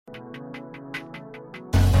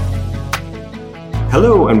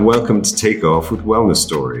Hello and welcome to Takeoff with Wellness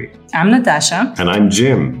Story. I'm Natasha. And I'm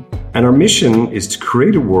Jim. And our mission is to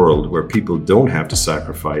create a world where people don't have to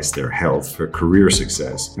sacrifice their health for career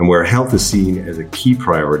success and where health is seen as a key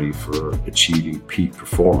priority for achieving peak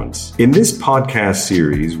performance. In this podcast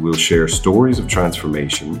series, we'll share stories of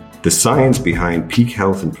transformation, the science behind peak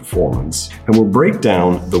health and performance, and we'll break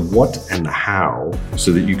down the what and the how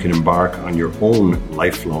so that you can embark on your own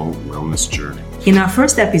lifelong wellness journey. In our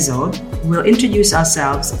first episode, we'll introduce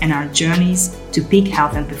ourselves and our journeys to peak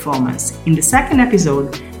health and performance. In the second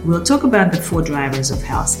episode, we'll talk about the 4 drivers of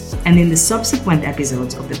health. And in the subsequent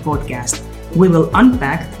episodes of the podcast, we will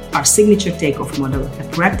unpack our signature takeoff model, a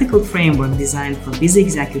practical framework designed for busy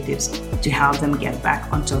executives to help them get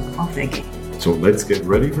back on top of their game. So let's get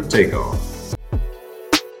ready for takeoff.